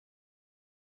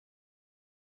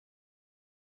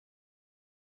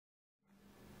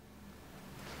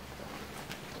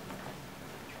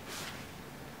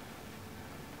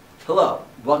Hello,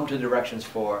 welcome to directions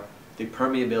for the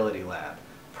permeability lab.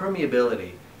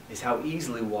 Permeability is how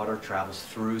easily water travels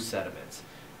through sediments.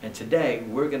 And today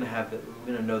we're going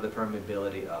to know the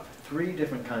permeability of three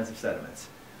different kinds of sediments.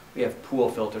 We have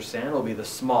pool filter sand. It will be the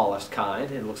smallest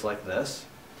kind. It looks like this.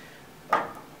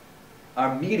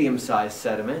 Our medium-sized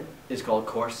sediment is called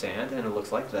coarse sand, and it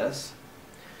looks like this.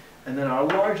 And then our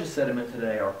largest sediment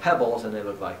today are pebbles, and they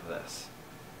look like this.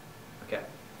 Okay.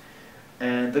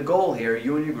 And the goal here,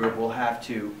 you and your group will have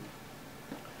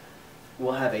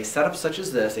a setup such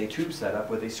as this, a tube setup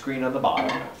with a screen on the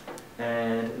bottom.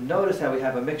 And notice how we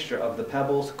have a mixture of the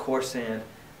pebbles, coarse sand,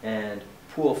 and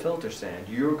pool filter sand.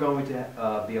 You're going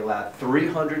to be allowed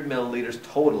 300 milliliters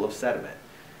total of sediment.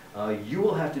 You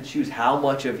will have to choose how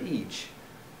much of each,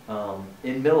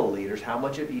 in milliliters, how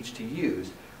much of each to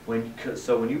use.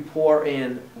 So when you pour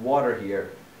in water here,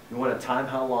 you want to time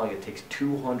how long it takes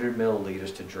 200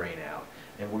 milliliters to drain out.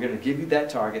 And we're going to give you that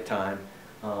target time,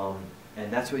 and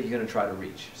that's what you're going to try to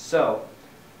reach. So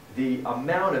the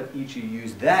amount of each you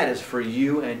use, that is for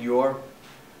you and your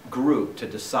group to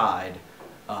decide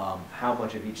how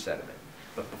much of each sediment.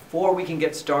 But before we can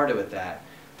get started with that,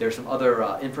 there's some other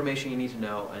information you need to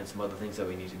know and some other things that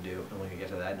we need to do, and we can get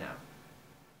to that now.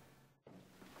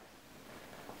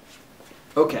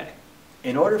 Okay,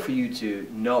 in order for you to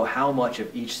know how much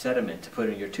of each sediment to put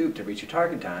in your tube to reach your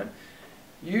target time,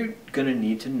 you're going to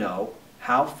need to know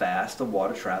how fast the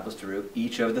water travels through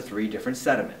each of the three different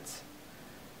sediments.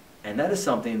 And that is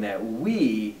something that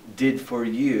we did for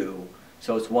you,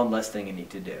 so it's one less thing you need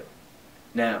to do.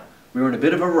 Now, we were in a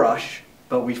bit of a rush,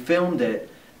 but we filmed it,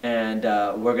 and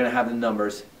we're going to have the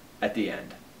numbers at the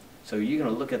end. So you're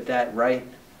going to look at that right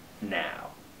now.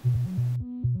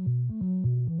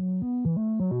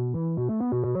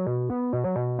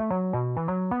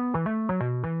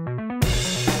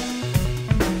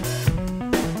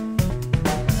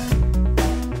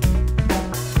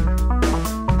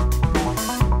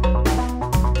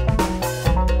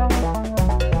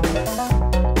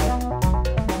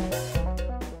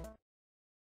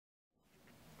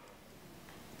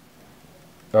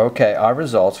 Okay, our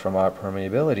results from our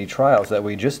permeability trials that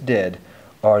we just did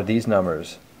are these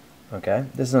numbers. Okay,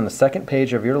 this is on the second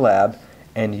page of your lab,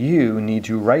 and you need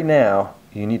to, right now,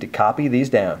 you need to copy these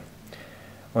down.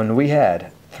 When we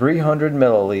had 300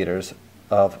 milliliters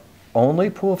of only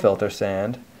pool filter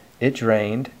sand, it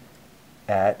drained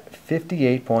at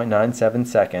 58.97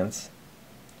 seconds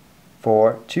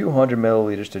for 200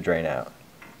 milliliters to drain out.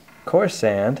 Coarse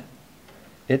sand,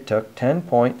 it took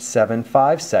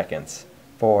 10.75 seconds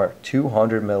for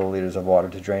 200 milliliters of water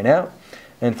to drain out.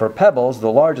 And for pebbles,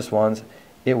 the largest ones,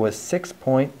 it was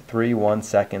 6.31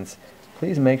 seconds.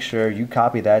 Please make sure you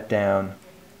copy that down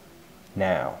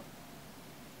now.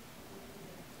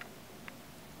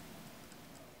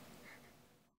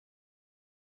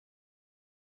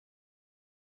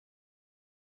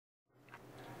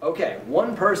 Okay,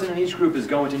 one person in each group is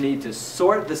going to need to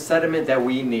sort the sediment that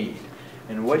we need.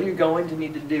 And what you're going to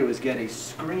need to do is get a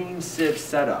screen sieve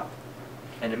set up.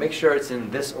 And to make sure it's in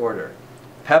this order: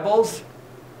 pebbles,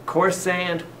 coarse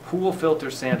sand, pool filter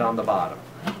sand on the bottom.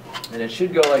 And it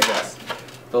should go like this.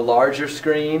 The larger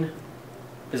screen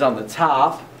is on the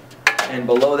top, and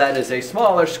below that is a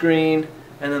smaller screen,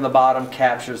 and then the bottom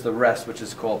captures the rest, which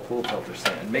is called pool filter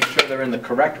sand. Make sure they're in the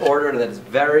correct order. That is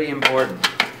very important.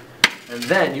 And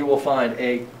then you will find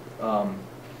a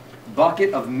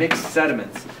bucket of mixed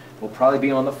sediments. Will probably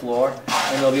be on the floor,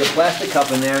 and there'll be a plastic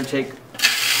cup in there, and take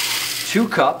 2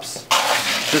 cups,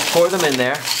 just pour them in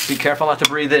there. Be careful not to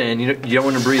breathe it in. You don't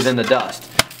want to breathe in the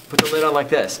dust. Put the lid on like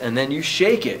this, and then you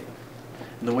shake it.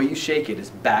 And the way you shake it is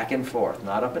back and forth,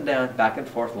 not up and down, back and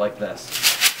forth like this.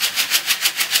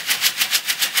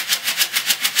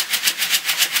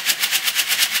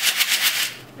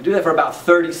 You do that for about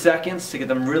 30 seconds to get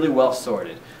them really well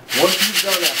sorted. Once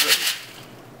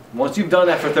you've done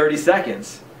that for 30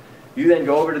 seconds, you then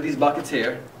go over to these buckets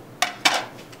here.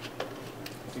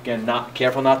 Again,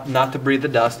 careful not to breathe the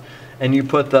dust, and you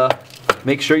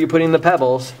make sure you're putting the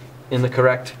pebbles in the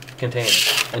correct container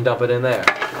and dump it in there.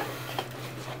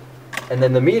 And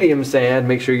then the medium sand,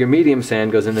 make sure your medium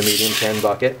sand goes in the medium sand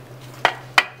bucket,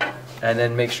 and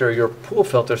then make sure your pool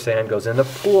filter sand goes in the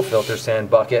pool filter sand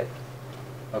bucket.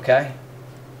 Okay?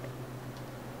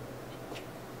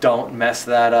 Don't mess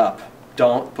that up.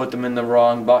 Don't put them in the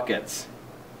wrong buckets.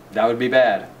 That would be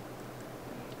bad.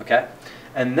 Okay?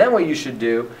 And then what you should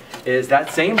do is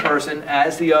that same person,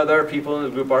 as the other people in the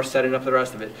group are setting up the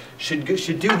rest of it, should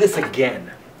do this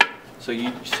again. So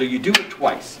you do it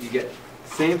twice. You get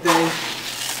same thing,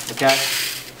 okay?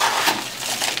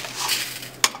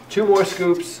 2 more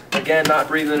scoops, again not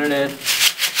breathing it in.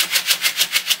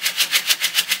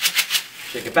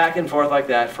 Shake it back and forth like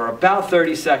that for about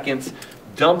 30 seconds.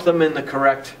 Dump them in the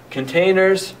correct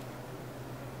containers.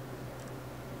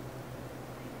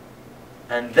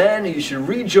 And then you should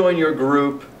rejoin your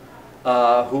group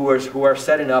who are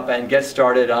setting up and get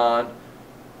started on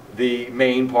the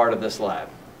main part of this lab.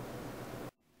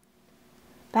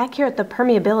 Back here at the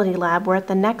permeability lab, we're at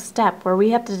the next step where we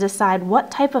have to decide what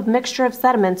type of mixture of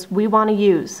sediments we want to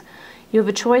use. You have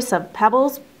a choice of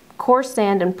pebbles, coarse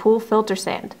sand, and pool filter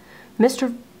sand.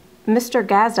 Mr.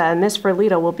 Gazda and Ms.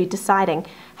 Verlito will be deciding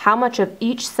how much of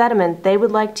each sediment they would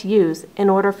like to use in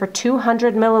order for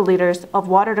 200 milliliters of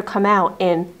water to come out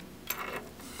in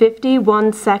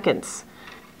 51 seconds.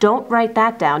 Don't write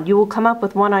that down. You will come up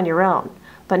with one on your own.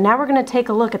 But now we're going to take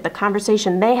a look at the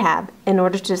conversation they have in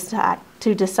order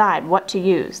to decide what to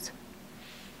use.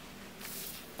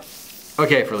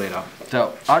 Okay, Verlito.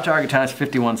 So our target time is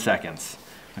 51 seconds.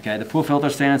 Okay, the pool filter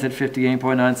stands at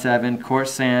 58.97,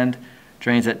 coarse sand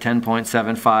drains at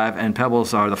 10.75, and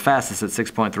pebbles are the fastest at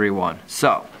 6.31.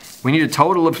 So we need a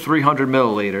total of 300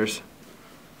 milliliters.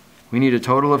 We need a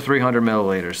total of 300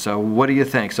 milliliters. So what do you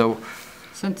think? So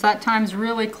since that time's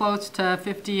really close to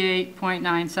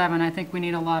 58.97, I think we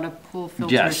need a lot of pool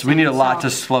filters. Yes, we need a lot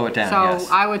to slow it down. So yes.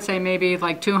 I would say maybe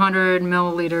like 200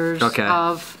 milliliters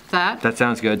of that. That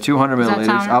sounds good. 200 milliliters.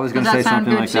 I was going to say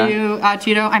something like that. Does that sound good to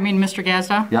you, Tito? I mean, Mr.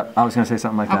 Gazda? Yep, I was going to say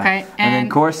something like that. Okay. And then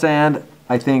coarse sand,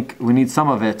 I think we need some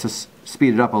of it to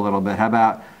speed it up a little bit. How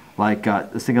about like, I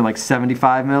was thinking like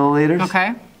 75 milliliters?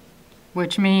 Okay.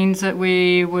 Which means that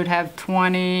we would have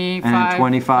 25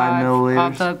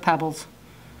 milliliters of the pebbles.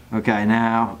 Okay,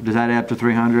 now, does that add up to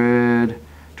 300?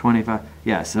 25?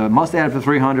 Yeah, so it must add up to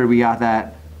 300. We got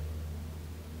that.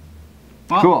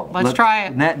 Well, cool. Let's try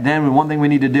it. Then one thing we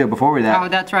need to do before we that. Oh,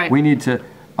 that's right. We need to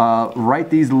write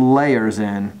these layers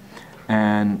in.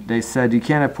 And they said you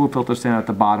can't have pool filter sand at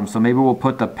the bottom, so maybe we'll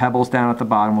put the pebbles down at the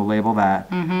bottom. We'll label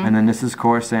that. And then this is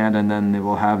coarse sand, and then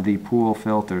we'll have the pool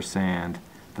filter sand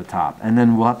at the top. And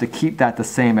then we'll have to keep that the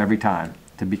same every time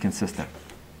to be consistent.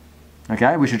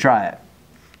 Okay, we should try it.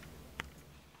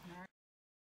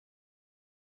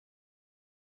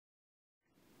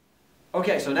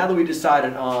 Okay, so now that we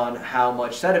decided on how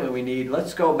much sediment we need,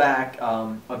 let's go back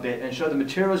a bit and show the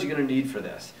materials you're going to need for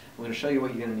this. I'm going to show you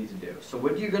what you're going to need to do. So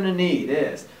what you're going to need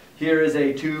is, here is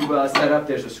a tube set up,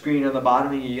 there's a screen on the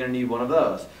bottom, and you're going to need one of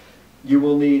those. You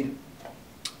will need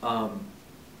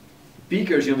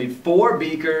beakers, you'll need 4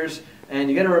 beakers, and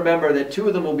you're going to remember that 2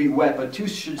 of them will be wet, but 2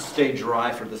 should stay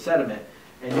dry for the sediment.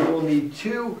 And you will need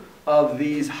 2 of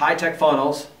these high-tech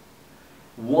funnels.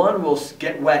 One will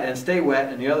get wet and stay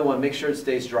wet, and the other one, make sure it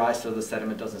stays dry so the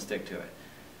sediment doesn't stick to it.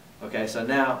 Okay, so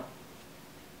now,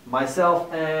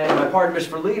 myself and my partner, Ms.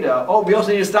 Verlito, oh, we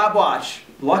also need a stopwatch.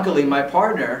 Luckily, my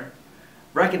partner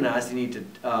recognized you need to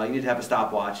have a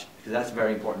stopwatch, because that's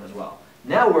very important as well.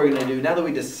 Now what we're going to do, now that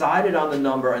we decided on the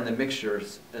number and the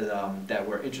mixtures that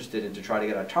we're interested in to try to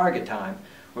get our target time,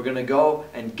 we're going to go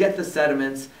and get the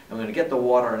sediments, and we're going to get the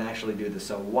water and actually do this.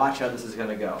 So watch how this is going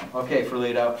to go. Okay,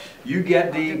 Verlito, you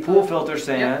get the pool filter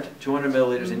sand, 200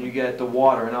 milliliters, and you get the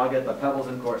water, and I'll get the pebbles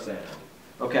and coarse sand.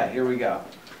 Okay, here we go.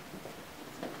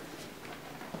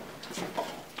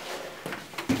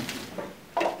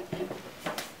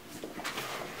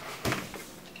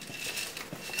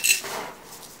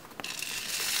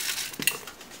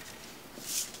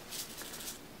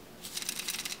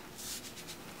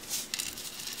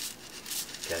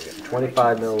 Okay, I got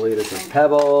 25 milliliters of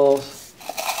pebbles.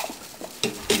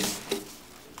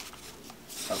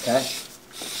 Okay,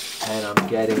 and I'm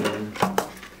getting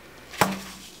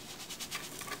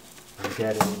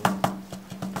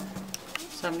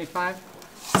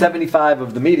 75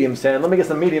 of the medium sand. Let me get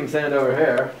some medium sand over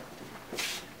here.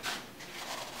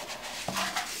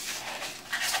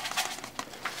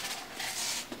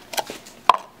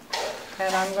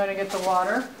 And I'm going to get the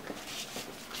water.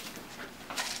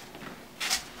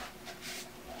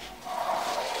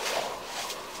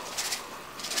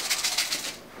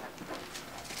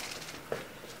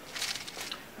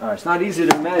 All right, it's not easy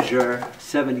to measure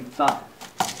 75,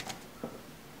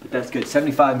 but that's good.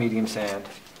 75 medium sand.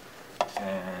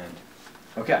 And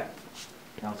okay,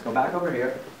 now let's go back over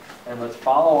here and let's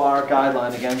follow our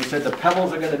guideline again. We said the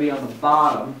pebbles are going to be on the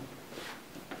bottom.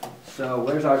 So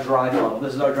where's our dry funnel?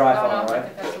 This is our dry funnel,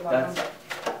 right? That's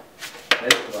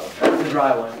the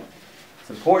dry one. It's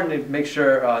important to make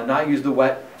sure not use the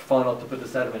wet funnel to put the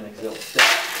sediment in because it'll stick.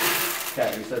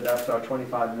 Okay, we said that's our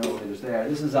 25 milliliters there.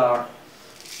 This is our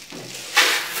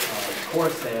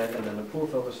coarse sand and then the pool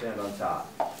filter sand on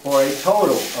top for a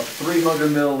total of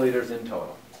 300 milliliters in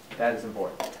total. That is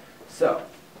important. So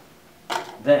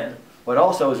then what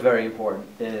also is very important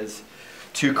is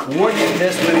to coordinate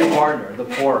this with your partner, the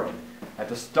pouring. I have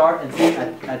to start and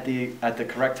at the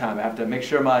correct time. I have to make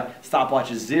sure my stopwatch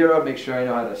is 0, make sure I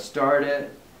know how to start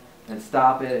it and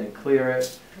stop it and clear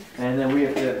it, and then we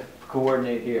have to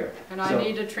coordinate here. And so I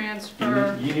need to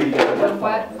transfer you need to get the the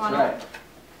wet funnel. funnel.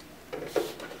 That's right.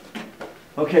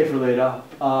 Okay, Ferlita,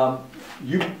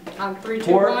 you On 3, 2,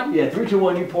 pour. 1? Yeah, 3, 2,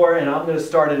 1. You pour, and I'm going to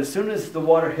start it as soon as the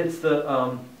water hits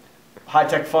the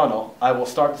high-tech funnel. I will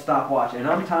start the stopwatch, and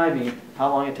I'm timing how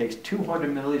long it takes. 200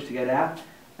 milliliters to get out.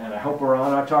 And I hope we're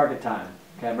on our target time.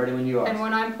 Okay, I'm ready when you are. And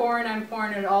when I'm pouring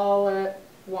it all at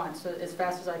once, as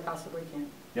fast as I possibly can.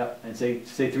 Yep, and say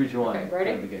 3, 2, 1. Okay,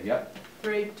 ready? That'll be good. Yep.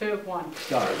 3, 2, 1.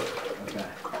 Start. Okay.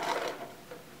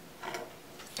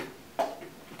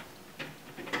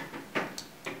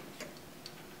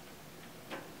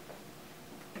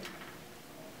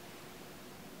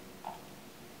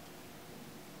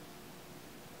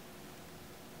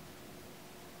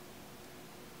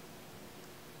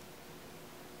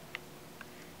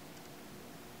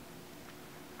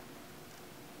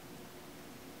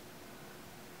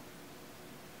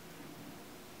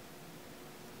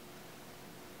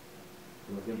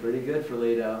 Looking pretty good for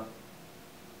Lido.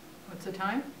 What's the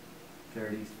time?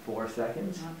 34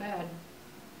 seconds. Not bad.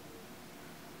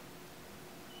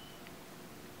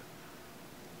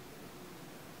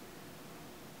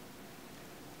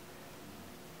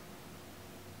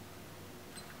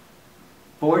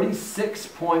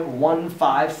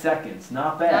 $46.15 seconds.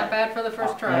 Not bad. Not bad for the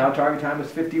first try. And our target time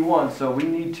is 51, so we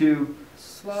need to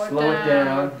Slow it slow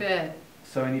down a bit.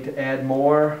 So we need to add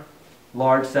more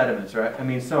large sediments, right? I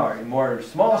mean, sorry, more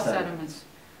small sediments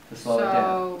to slow it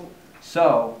down.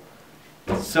 So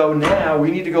now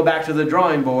we need to go back to the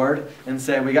drawing board and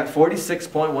say we got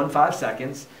 46.15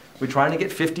 seconds. We're trying to get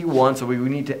 51, so we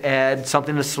need to add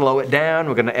something to slow it down.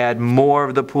 We're going to add more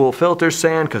of the pool filter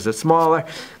sand because it's smaller,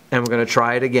 and we're going to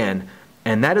try it again.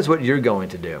 And that is what you're going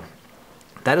to do.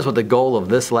 That is what the goal of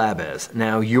this lab is.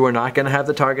 Now, you are not going to have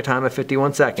the target time of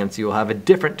 51 seconds. You will have a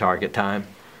different target time.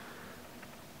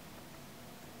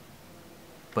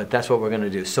 But that's what we're going to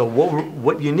do. So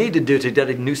what you need to do to get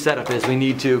a new setup is we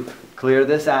need to clear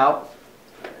this out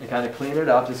and kind of clean it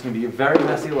up. This is going to be a very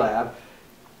messy lab.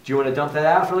 Do you want to dump that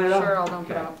out for later? Sure, I'll dump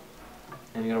it out.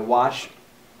 And you're going to watch.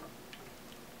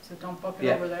 So don't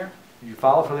bucket over there. You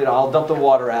follow for later. I'll dump the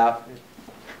water out.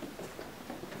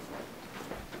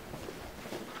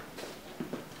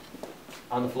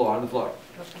 On the floor, on the floor.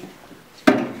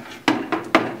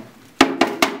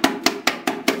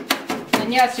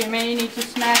 And yes, you may need to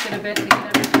smack it a bit to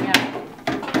get everything out.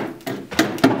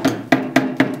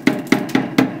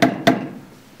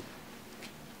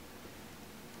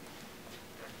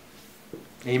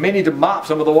 And you may need to mop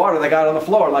some of the water they got on the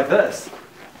floor like this.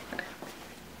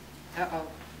 Uh-oh.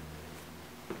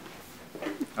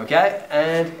 Okay,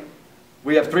 and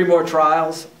we have 3 more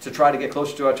trials to try to get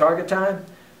closer to our target time.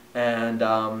 And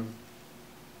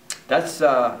that's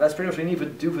pretty much what we need to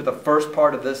do for the first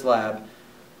part of this lab.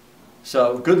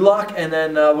 So good luck, and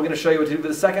then we're going to show you what to do for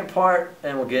the second part,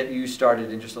 and we'll get you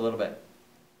started in just a little bit.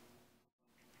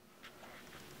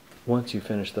 Once you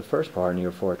finish the first part in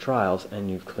your 4 trials, and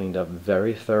you've cleaned up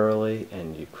very thoroughly,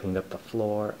 and you cleaned up the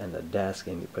floor and the desk,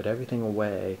 and you put everything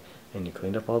away, and you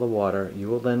cleaned up all the water, you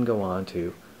will then go on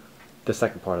to the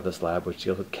second part of this lab, which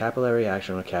deals with capillary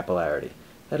action or capillarity.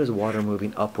 That is water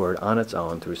moving upward on its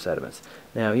own through sediments.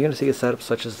 Now, you're going to see a setup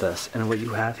such as this, and what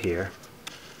you have here,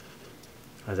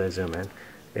 as I zoom in,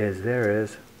 is there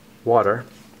is water,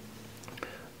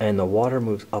 and the water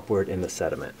moves upward in the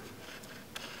sediment.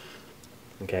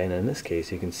 Okay, and in this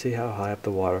case, you can see how high up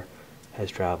the water has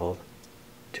traveled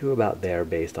to about there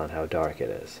based on how dark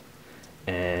it is.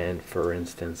 And for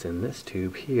instance, in this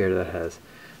tube here that has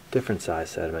different size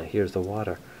sediment, here's the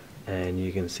water. And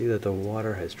you can see that the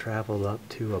water has traveled up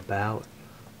to about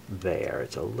there.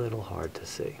 It's a little hard to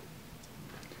see.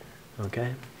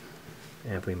 Okay?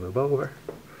 And if we move over,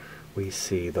 we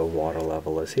see the water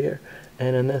level is here.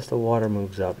 And in this, the water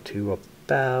moves up to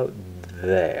about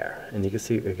there. And you can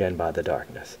see again by the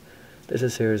darkness. There's a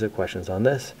series of questions on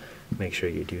this. Make sure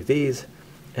you do these.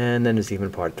 And then there's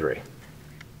even part 3.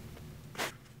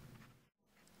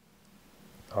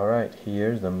 Alright,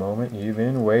 here's the moment you've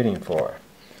been waiting for.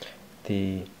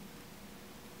 The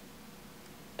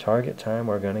target time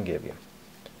we're going to give you.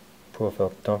 Pool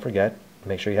filter, don't forget,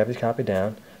 make sure you have these copied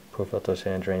down. Pool filter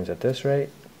sand drains at this rate.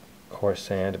 Coarse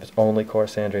sand, if it's only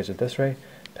coarse sand, drains at this rate.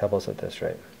 Pebbles at this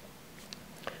rate.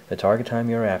 The target time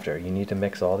you're after, you need to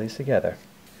mix all these together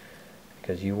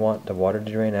because you want the water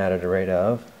to drain out at a rate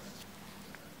of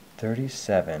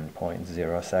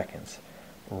 37.0 seconds.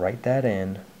 Write that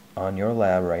in on your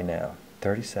lab right now.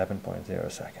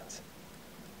 37.0 seconds.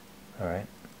 All right?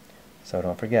 So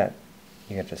don't forget,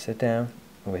 you have to sit down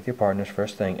with your partners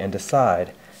first thing and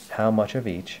decide how much of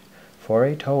each for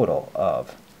a total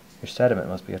of, your sediment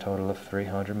must be a total of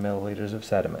 300 milliliters of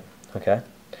sediment, okay?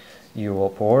 You will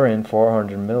pour in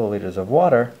 400 milliliters of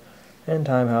water and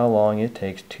time how long it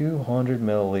takes 200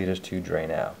 milliliters to drain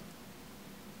out,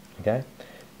 okay?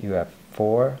 You have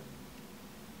 4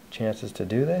 chances to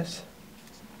do this,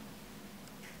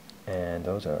 and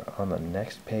those are on the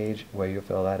next page where you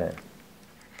fill that in.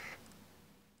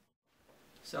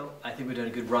 So I think we've done a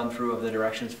good run through of the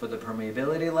directions for the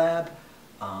permeability lab.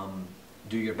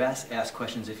 Do your best, ask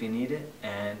questions if you need it,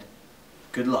 and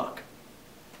good luck.